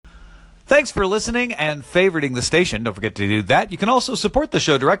Thanks for listening and favoriting the station. Don't forget to do that. You can also support the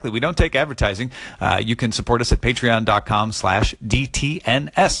show directly. We don't take advertising. You can support us at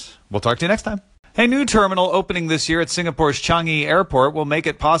patreon.com/DTNS. We'll talk to you next time. A new terminal opening this year at Singapore's Changi Airport will make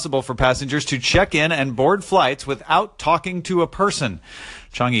it possible for passengers to check in and board flights without talking to a person.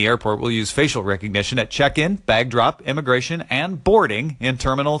 Changi Airport will use facial recognition at check-in, bag drop, immigration, and boarding in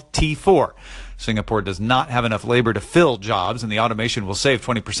Terminal T4. Singapore does not have enough labor to fill jobs, and the automation will save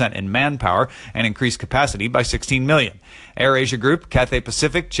 20% in manpower and increase capacity by 16 million. AirAsia Group, Cathay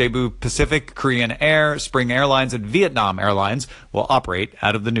Pacific, Cebu Pacific, Korean Air, Spring Airlines, and Vietnam Airlines will operate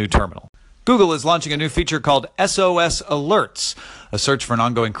out of the new terminal. Google is launching a new feature called SOS Alerts. A search for an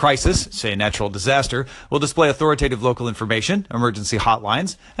ongoing crisis, say a natural disaster, will display authoritative local information, emergency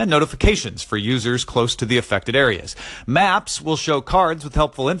hotlines, and notifications for users close to the affected areas. Maps will show cards with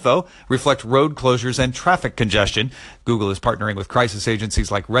helpful info, reflect road closures and traffic congestion. Google is partnering with crisis agencies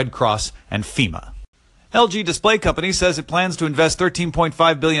like Red Cross and FEMA. LG Display Company says it plans to invest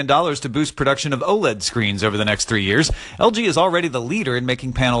 $13.5 billion to boost production of OLED screens over the next 3 years. LG is already the leader in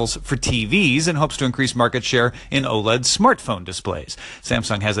making panels for TVs and hopes to increase market share in OLED smartphone displays.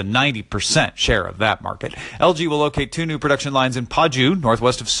 Samsung has a 90% share of that market. LG will locate 2 new production lines in Paju,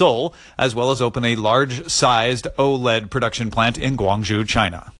 northwest of Seoul, as well as open a large-sized OLED production plant in Guangzhou,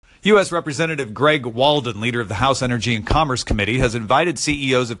 China. U.S. Representative Greg Walden, leader of the House Energy and Commerce Committee, has invited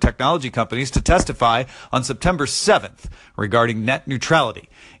CEOs of technology companies to testify on September 7th regarding net neutrality.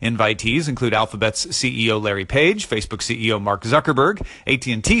 Invitees include Alphabet's CEO Larry Page, Facebook CEO Mark Zuckerberg,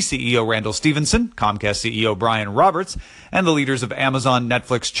 AT&T CEO Randall Stephenson, Comcast CEO Brian Roberts, and the leaders of Amazon,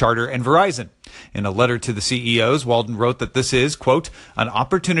 Netflix, Charter, and Verizon. In a letter to the CEOs, Walden wrote that this is, quote, an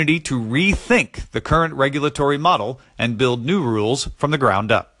opportunity to rethink the current regulatory model and build new rules from the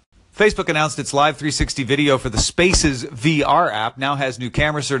ground up. Facebook announced its Live 360 video for the Spaces VR app now has new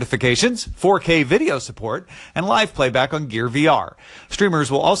camera certifications, 4K video support, and live playback on Gear VR. Streamers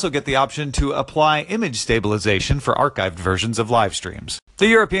will also get the option to apply image stabilization for archived versions of live streams. The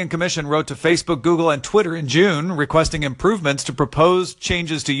European Commission wrote to Facebook, Google, and Twitter in June requesting improvements to proposed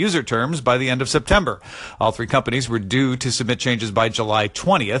changes to user terms by the end of September. All 3 companies were due to submit changes by July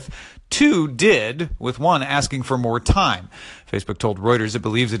 20th. 2 did, with 1 asking for more time. Facebook told Reuters it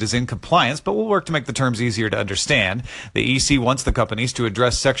believes it is in compliance, but will work to make the terms easier to understand. The EC wants the companies to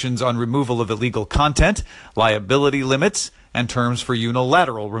address sections on removal of illegal content, liability limits, and terms for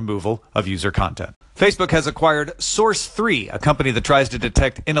unilateral removal of user content. Facebook has acquired Source3, a company that tries to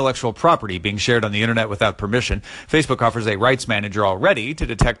detect intellectual property being shared on the internet without permission. Facebook offers a rights manager already to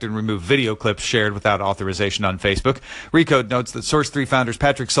detect and remove video clips shared without authorization on Facebook. Recode notes that Source3 founders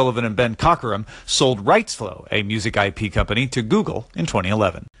Patrick Sullivan and Ben Cockerham sold RightsFlow, a music IP company, to Google in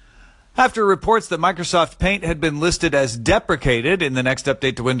 2011. After reports that Microsoft Paint had been listed as deprecated in the next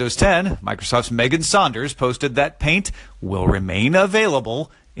update to Windows 10, Microsoft's Megan Saunders posted that Paint will remain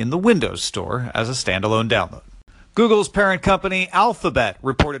available in the Windows Store as a standalone download. Google's parent company, Alphabet,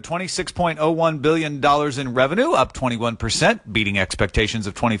 reported $26.01 billion in revenue, up 21%, beating expectations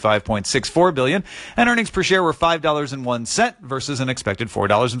of $25.64 billion, and earnings per share were $5.01 versus an expected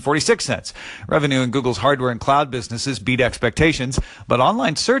 $4.46. Revenue in Google's hardware and cloud businesses beat expectations, but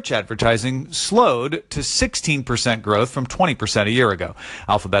online search advertising slowed to 16% growth from 20% a year ago.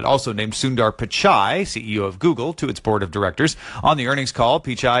 Alphabet also named Sundar Pichai, CEO of Google, to its board of directors. On the earnings call,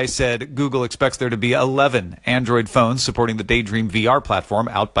 Pichai said Google expects there to be 11 Android phones supporting the Daydream VR platform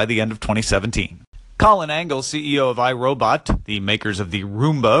out by the end of 2017. Colin Angle, CEO of iRobot, the makers of the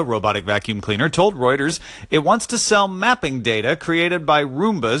Roomba robotic vacuum cleaner, told Reuters it wants to sell mapping data created by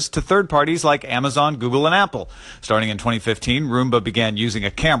Roombas to third parties like Amazon, Google, and Apple. Starting in 2015, Roomba began using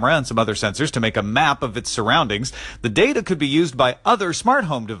a camera and some other sensors to make a map of its surroundings. The data could be used by other smart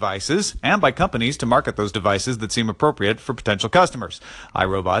home devices and by companies to market those devices that seem appropriate for potential customers.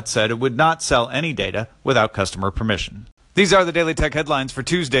 iRobot said it would not sell any data without customer permission. These are the Daily Tech headlines for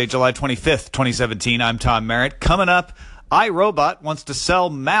Tuesday, July 25th, 2017. I'm Tom Merritt. Coming up, iRobot wants to sell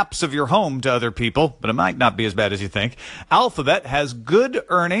maps of your home to other people, but it might not be as bad as you think. Alphabet has good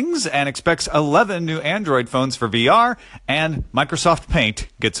earnings and expects 11 new Android phones for VR, and Microsoft Paint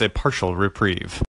gets a partial reprieve.